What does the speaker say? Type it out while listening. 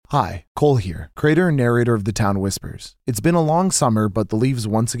Hi, Cole here, creator and narrator of The Town Whispers. It's been a long summer, but the leaves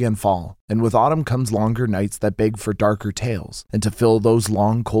once again fall, and with autumn comes longer nights that beg for darker tales. And to fill those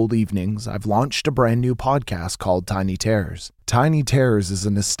long, cold evenings, I've launched a brand new podcast called Tiny Terrors. Tiny Terrors is a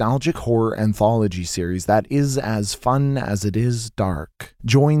nostalgic horror anthology series that is as fun as it is dark.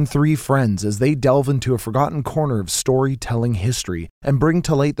 Join three friends as they delve into a forgotten corner of storytelling history and bring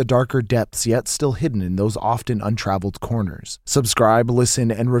to light the darker depths yet still hidden in those often untraveled corners. Subscribe,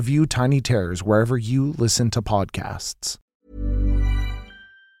 listen, and review Tiny Terrors wherever you listen to podcasts.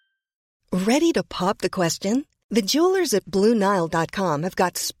 Ready to pop the question? The jewelers at BlueNile.com have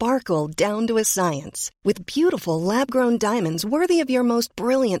got sparkle down to a science with beautiful lab-grown diamonds worthy of your most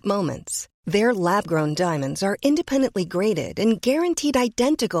brilliant moments. Their lab-grown diamonds are independently graded and guaranteed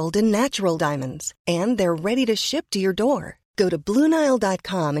identical to natural diamonds, and they're ready to ship to your door. Go to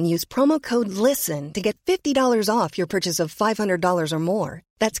BlueNile.com and use promo code LISTEN to get $50 off your purchase of $500 or more.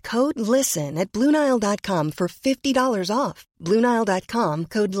 That's code LISTEN at BlueNile.com for $50 off. BlueNile.com,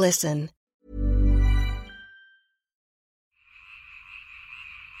 code LISTEN.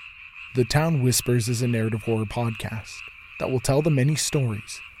 The Town Whispers is a narrative horror podcast that will tell the many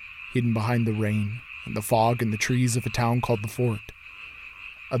stories hidden behind the rain and the fog and the trees of a town called the Fort.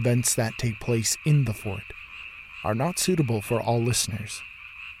 Events that take place in the Fort are not suitable for all listeners.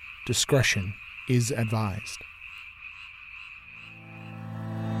 Discretion is advised.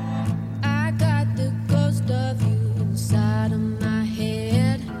 I got the ghost of you inside of my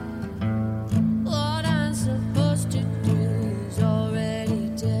head. What I'm supposed to do is already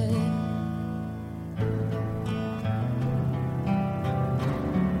dead.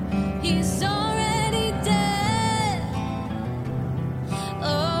 He's already dead.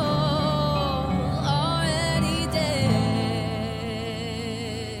 Oh, already dead.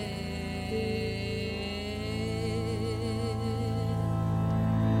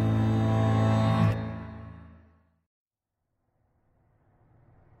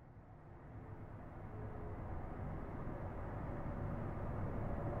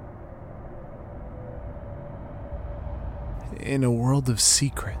 In a world of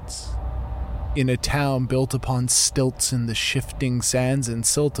secrets, in a town built upon stilts in the shifting sands and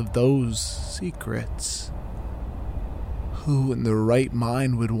silt of those secrets, who in their right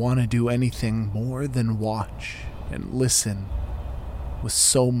mind would want to do anything more than watch and listen with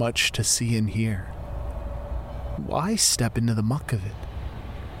so much to see and hear? Why step into the muck of it,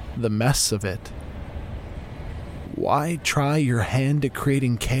 the mess of it? Why try your hand at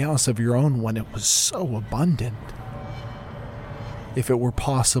creating chaos of your own when it was so abundant? If it were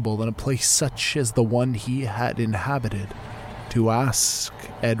possible in a place such as the one he had inhabited, to ask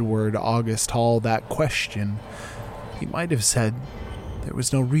Edward August Hall that question, he might have said there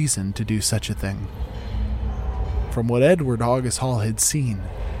was no reason to do such a thing. From what Edward August Hall had seen,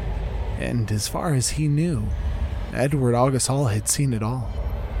 and as far as he knew, Edward August Hall had seen it all.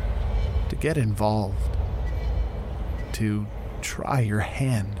 To get involved, to try your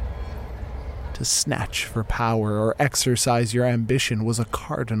hand, to snatch for power or exercise your ambition was a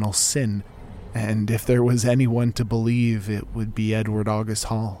cardinal sin, and if there was anyone to believe, it would be Edward August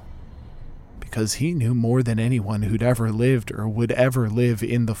Hall, because he knew more than anyone who'd ever lived or would ever live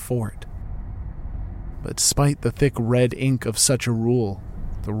in the fort. But despite the thick red ink of such a rule,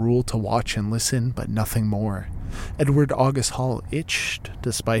 the rule to watch and listen but nothing more, Edward August Hall itched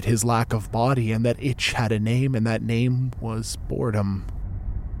despite his lack of body, and that itch had a name, and that name was boredom.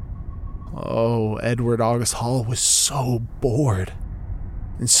 Oh, Edward August Hall was so bored,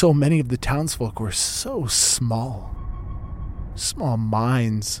 and so many of the townsfolk were so small. Small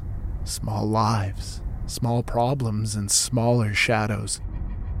minds, small lives, small problems, and smaller shadows.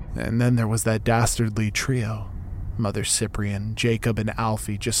 And then there was that dastardly trio, Mother Cyprian, Jacob, and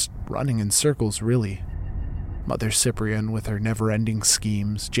Alfie, just running in circles, really. Mother Cyprian with her never-ending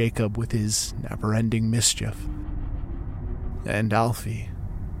schemes, Jacob with his never-ending mischief. And Alfie,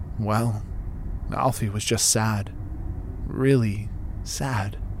 well, Alfie was just sad. Really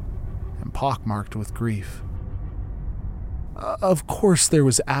sad. And pockmarked with grief. Of course there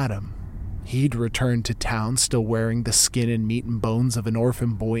was Adam. He'd returned to town still wearing the skin and meat and bones of an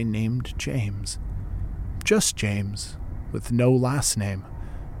orphan boy named James. Just James, with no last name.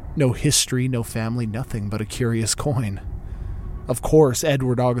 No history, no family, nothing but a curious coin. Of course,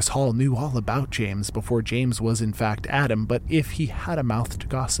 Edward August Hall knew all about James before James was in fact Adam, but if he had a mouth to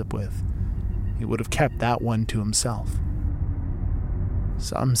gossip with, he would have kept that one to himself.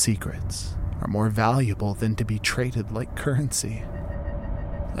 Some secrets are more valuable than to be traded like currency.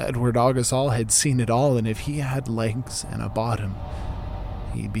 Edward August Hall had seen it all, and if he had legs and a bottom,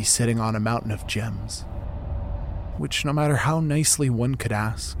 he'd be sitting on a mountain of gems. which no matter how nicely one could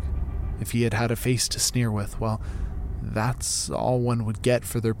ask, if he had had a face to sneer with, well, that's all one would get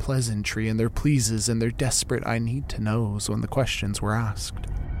for their pleasantry and their pleases and their desperate I need to knows when the questions were asked.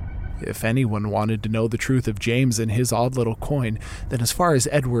 If anyone wanted to know the truth of James and his odd little coin, then as far as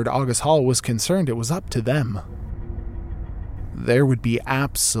Edward August Hall was concerned, it was up to them. There would be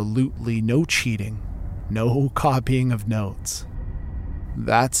absolutely no cheating, no copying of notes.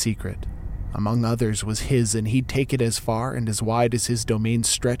 That secret, among others, was his, and he'd take it as far and as wide as his domain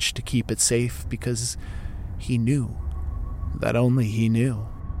stretched to keep it safe, because he knew that only he knew.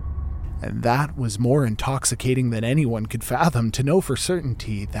 And that was more intoxicating than anyone could fathom, to know for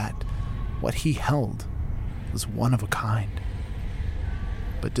certainty that what he held was one of a kind.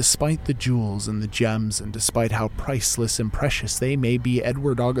 But despite the jewels and the gems, and despite how priceless and precious they may be,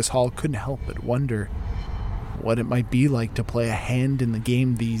 Edward August Hall couldn't help but wonder what it might be like to play a hand in the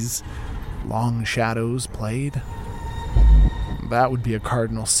game these long shadows played. That would be a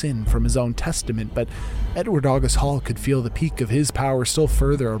cardinal sin from his own testament, but Edward August Hall could feel the peak of his power still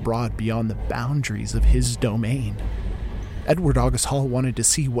further abroad beyond the boundaries of his domain. Edward August Hall wanted to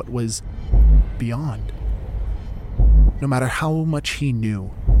see what was beyond. No matter how much he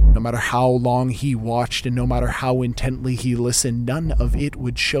knew, no matter how long he watched, and no matter how intently he listened, none of it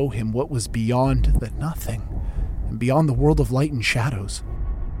would show him what was beyond the nothing, and beyond the world of light and shadows.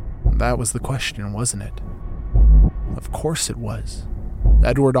 That was the question, wasn't it? Of course it was.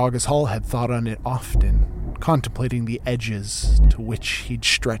 Edward August Hall had thought on it often, contemplating the edges to which he'd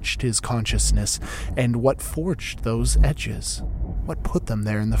stretched his consciousness, and what forged those edges. What put them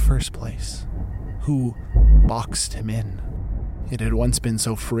there in the first place? Who boxed him in? It had once been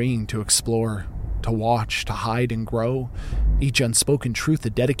so freeing to explore, to watch, to hide and grow, each unspoken truth a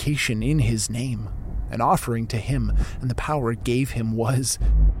dedication in his name, an offering to him, and the power it gave him was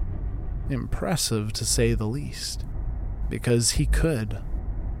impressive, to say the least. Because he could,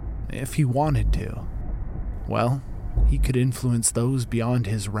 if he wanted to. Well, he could influence those beyond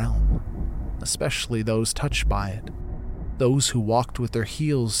his realm, especially those touched by it, those who walked with their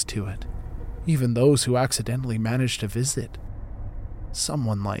heels to it, even those who accidentally managed to visit.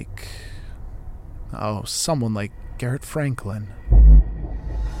 Someone like Garrett Franklin.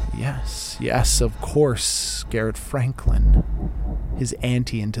 Yes, of course, Garrett Franklin. His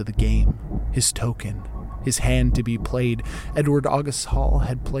ante into the game, his token, his hand to be played. Edward August Hall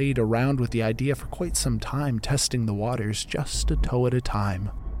had played around with the idea for quite some time, testing the waters just a toe at a time.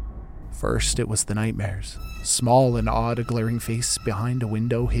 First, it was the nightmares, small and odd, a glaring face behind a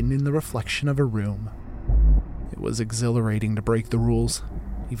window hidden in the reflection of a room. It was exhilarating to break the rules,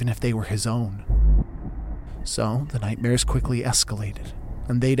 even if they were his own. So, the nightmares quickly escalated,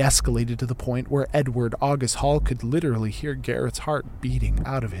 and they'd escalated to the point where Edward August Hall could literally hear Garrett's heart beating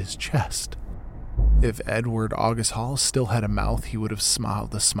out of his chest. If Edward August Hall still had a mouth, he would have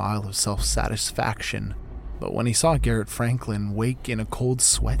smiled a smile of self-satisfaction. But when he saw Garrett Franklin wake in a cold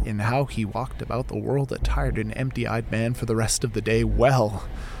sweat and how he walked about the world a tired and empty-eyed man for the rest of the day, well,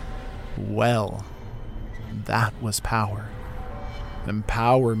 that was power. And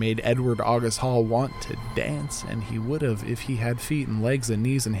power made Edward August Hall want to dance, and he would have if he had feet and legs and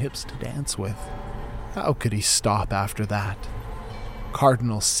knees and hips to dance with. How could he stop after that?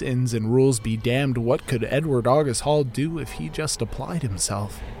 Cardinal sins and rules be damned, what could Edward August Hall do if he just applied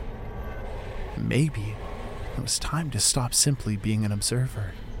himself? Maybe it was time to stop simply being an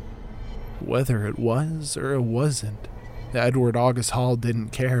observer. Whether it was or it wasn't, Edward August Hall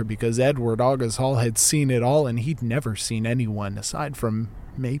didn't care, because Edward August Hall had seen it all, and he'd never seen anyone, aside from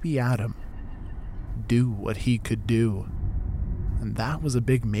maybe Adam, do what he could do. And that was a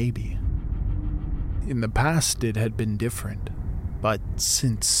big maybe. In the past, it had been different. But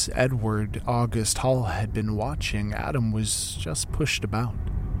since Edward August Hall had been watching, Adam was just pushed about.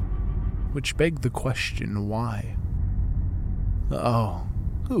 Which begged the question, why? Oh,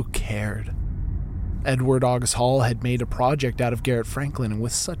 who cared? Edward August Hall had made a project out of Garrett Franklin, and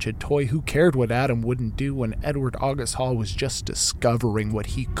with such a toy, who cared what Adam wouldn't do when Edward August Hall was just discovering what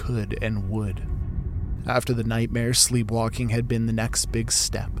he could and would? After the nightmare, sleepwalking had been the next big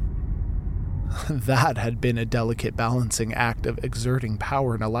step. That had been a delicate balancing act of exerting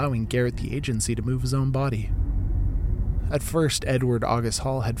power and allowing Garrett the agency to move his own body. At first, Edward August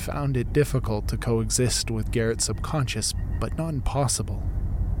Hall had found it difficult to coexist with Garrett's subconscious, but not impossible.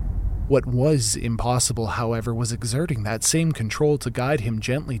 What was impossible, however, was exerting that same control to guide him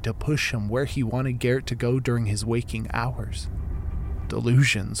gently, to push him where he wanted Garrett to go during his waking hours.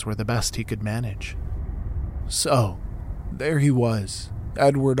 Delusions were the best he could manage. So, there he was,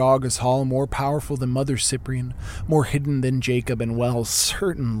 Edward August Hall, more powerful than Mother Cyprian, more hidden than Jacob, and well,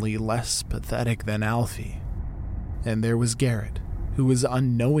 certainly less pathetic than Alfie. And there was Garrett, who was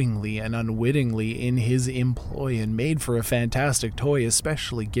unknowingly and unwittingly in his employ and made for a fantastic toy,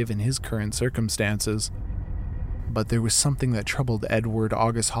 especially given his current circumstances. But there was something that troubled Edward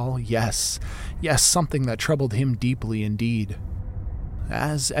August Hall. Yes, something that troubled him deeply indeed.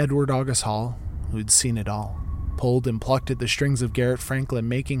 As Edward August Hall, who'd seen it all, pulled and plucked at the strings of Garrett Franklin,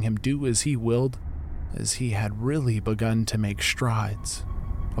 making him do as he willed, as he had really begun to make strides,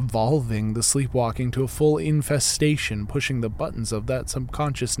 evolving the sleepwalking to a full infestation, pushing the buttons of that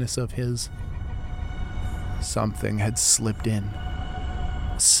subconsciousness of his. Something had slipped in.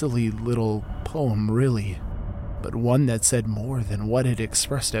 A silly little poem, really, but one that said more than what it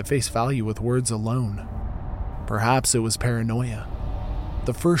expressed at face value with words alone. Perhaps it was paranoia.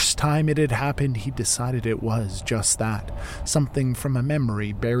 The first time it had happened, he decided it was just that, something from a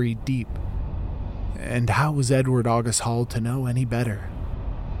memory buried deep. And how was Edward August Hall to know any better?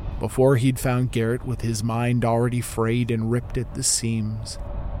 Before he'd found Garrett with his mind already frayed and ripped at the seams,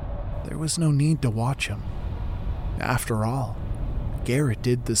 there was no need to watch him. After all, Garrett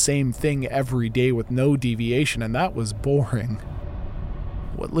did the same thing every day with no deviation, and that was boring.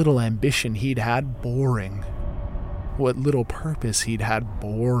 What little ambition he'd had, boring. What little purpose he'd had,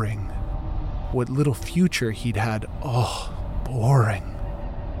 boring. What little future he'd had, boring.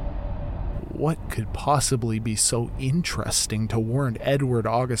 What could possibly be so interesting to warrant Edward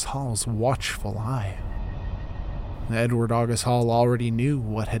August Hall's watchful eye? Edward August Hall already knew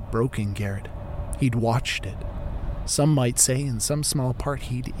what had broken Garrett. He'd watched it. Some might say in some small part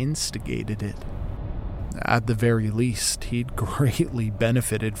he'd instigated it. At the very least, he'd greatly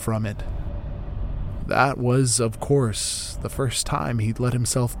benefited from it. That was, of course, the first time he'd let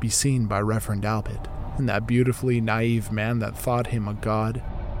himself be seen by Reverend Albert, and that beautifully naive man that thought him a god.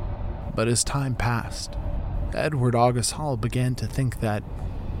 But as time passed, Edward August Hall began to think that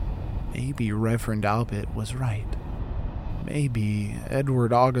maybe Reverend Albert was right. Maybe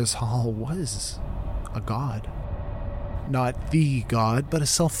Edward August Hall was a god. Not the god, but a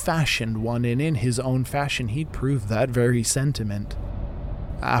self-fashioned one, and in his own fashion he'd proved that very sentiment.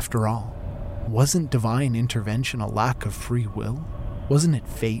 After all, wasn't divine intervention a lack of free will? Wasn't it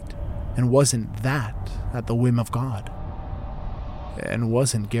fate? And wasn't that at the whim of God? And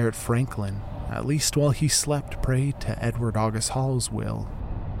wasn't Garrett Franklin, at least while he slept, prey to Edward August Hall's will?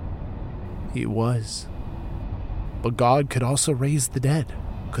 He was. But God could also raise the dead,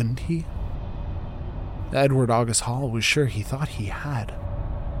 couldn't he? Edward August Hall was sure he thought he had,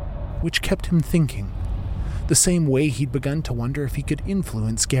 which kept him thinking. The same way he'd begun to wonder if he could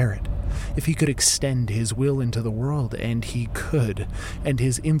influence Garrett, if he could extend his will into the world, and he could, and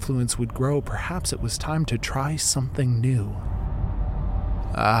his influence would grow. Perhaps it was time to try something new.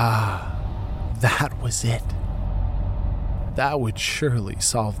 That was it. That would surely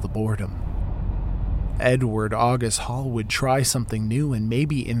solve the boredom. Edward August Hall would try something new, and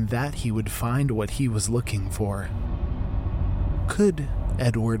maybe in that he would find what he was looking for. Could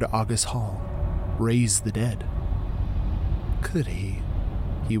Edward August Hall raise the dead? Could he?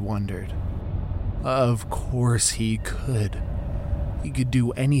 He wondered. Of course he could. He could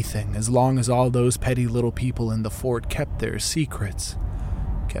do anything as long as all those petty little people in the fort kept their secrets,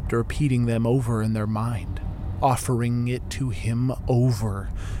 kept repeating them over in their mind, offering it to him over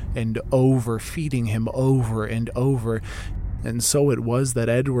and over, feeding him over and over. And so it was that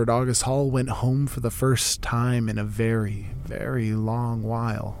Edward August Hall went home for the first time in a very, very long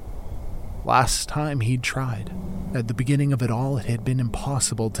while. Last time he'd tried. At the beginning of it all, it had been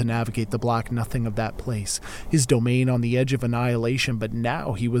impossible to navigate the black nothing of that place, his domain on the edge of annihilation, but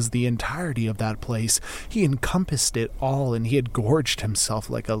now he was the entirety of that place. He encompassed it all, and he had gorged himself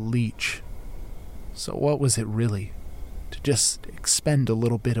like a leech. So what was it really? To just expend a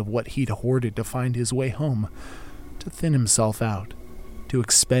little bit of what he'd hoarded to find his way home, to thin himself out, to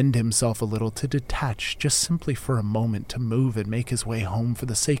expend himself a little, to detach just simply for a moment, to move and make his way home for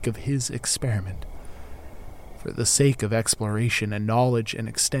the sake of his experiment, for the sake of exploration and knowledge and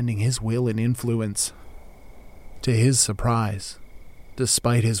extending his will and influence. To his surprise,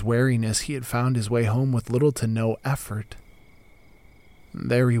 despite his wariness, he had found his way home with little to no effort.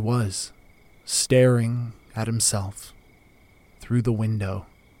 There he was, staring at himself through the window,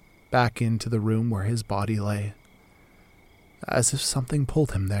 back into the room where his body lay, as if something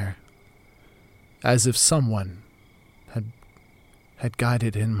pulled him there, as if someone had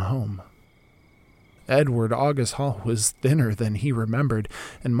guided him home. Edward August Hall was thinner than he remembered,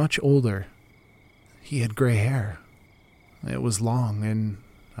 and much older. He had gray hair. It was long and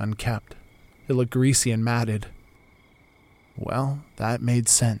unkempt. It looked greasy and matted. Well, that made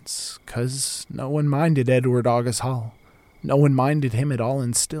sense, 'cause no one minded Edward August Hall. No one minded him at all,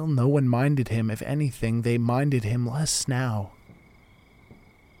 and still no one minded him. If anything, they minded him less now.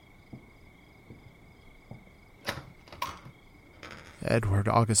 Edward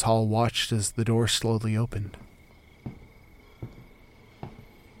August Hall watched as the door slowly opened.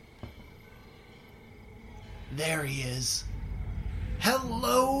 There he is.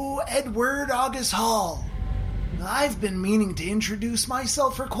 Hello, Edward August Hall. I've been meaning to introduce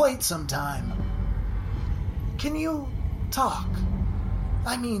myself for quite some time. Can you talk?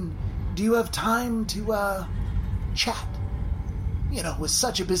 I mean, do you have time to, chat? You know, with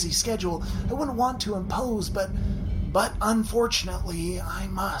such a busy schedule, I wouldn't want to impose, but unfortunately, I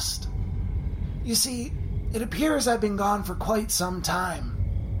must. You see, it appears I've been gone for quite some time.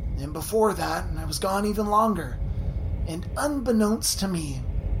 And before that, I was gone even longer. And unbeknownst to me,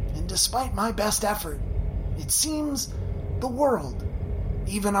 and despite my best effort, it seems the world,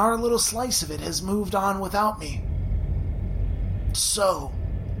 even our little slice of it, has moved on without me. So,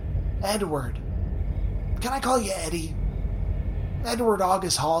 Edward. Can I call you Eddie? Edward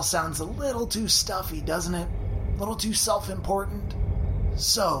August Hall sounds a little too stuffy, doesn't it? A little too self-important.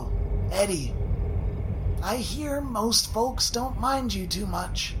 So, Eddie, I hear most folks don't mind you too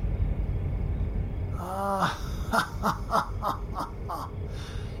much.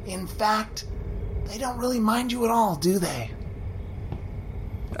 In fact, they don't really mind you at all, do they?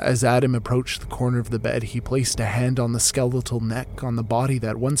 As Adam approached the corner of the bed, he placed a hand on the skeletal neck on the body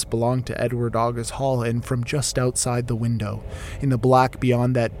that once belonged to Edward August Hall, and from just outside the window, in the black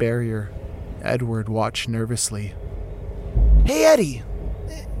beyond that barrier, Edward watched nervously. Hey, Eddie,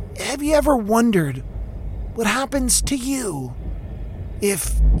 have you ever wondered what happens to you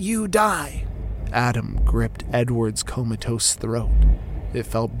if you die? Adam gripped Edward's comatose throat. It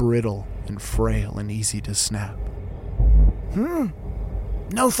felt brittle and frail and easy to snap.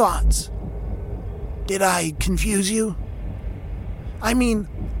 No thoughts. Did I confuse you? I mean,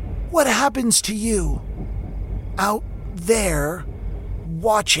 what happens to you out there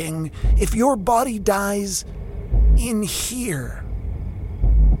watching if your body dies in here?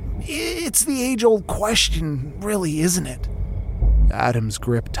 It's the age-old question, really, isn't it? Adam's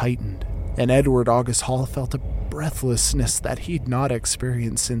grip tightened, and Edward August Hall felt a breathlessness that he'd not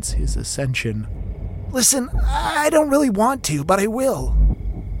experienced since his ascension. Listen, I don't really want to, but I will.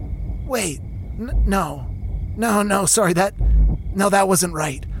 Wait, no, sorry, that wasn't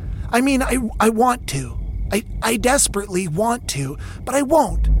right. I mean, I want to. I desperately want to, but I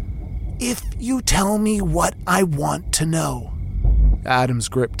won't. If you tell me what I want to know. Adam's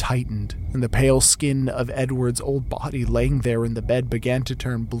grip tightened, and the pale skin of Edward's old body laying there in the bed began to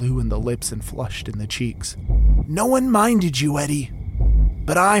turn blue in the lips and flushed in the cheeks. No one minded you, Eddie,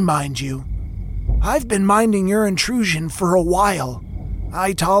 but I mind you. I've been minding your intrusion for a while.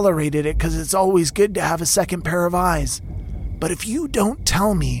 I tolerated it because it's always good to have a second pair of eyes. But if you don't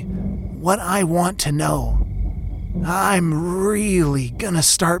tell me what I want to know, I'm really gonna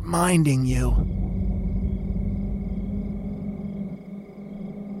start minding you.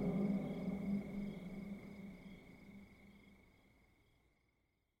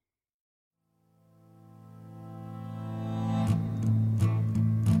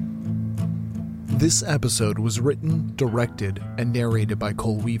 This episode was written, directed, and narrated by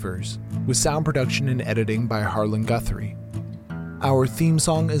Cole Weavers, with sound production and editing by Harlan Guthrie. Our theme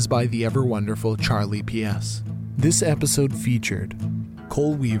song is by the ever-wonderful Charlie P.S. This episode featured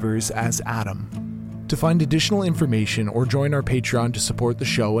Cole Weavers as Adam. To find additional information or join our Patreon to support the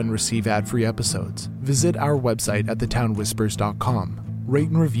show and receive ad-free episodes, visit our website at thetownwhispers.com. Rate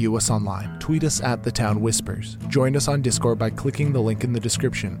and review us online. Tweet us at The Town Whispers. Join us on Discord by clicking the link in the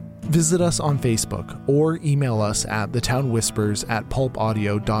description. Visit us on Facebook or email us at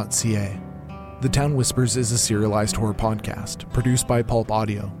thetownwhispers@pulpaudio.ca. The Town Whispers is a serialized horror podcast produced by Pulp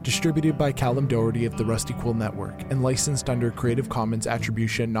Audio, distributed by Callum Doherty of the Rusty Quill Network, and licensed under Creative Commons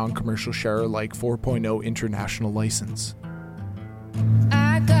Attribution Non-Commercial Share-alike 4.0 International License.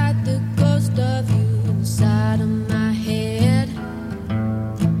 I got the ghost of you inside of my head.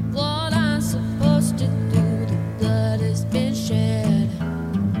 What I'm supposed to do, the blood has been shed.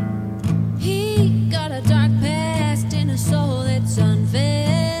 He got a dark past in a soul that's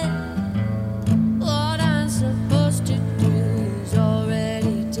unfed. What I'm supposed to do is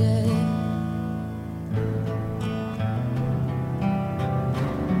already dead.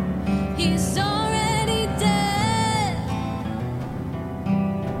 He's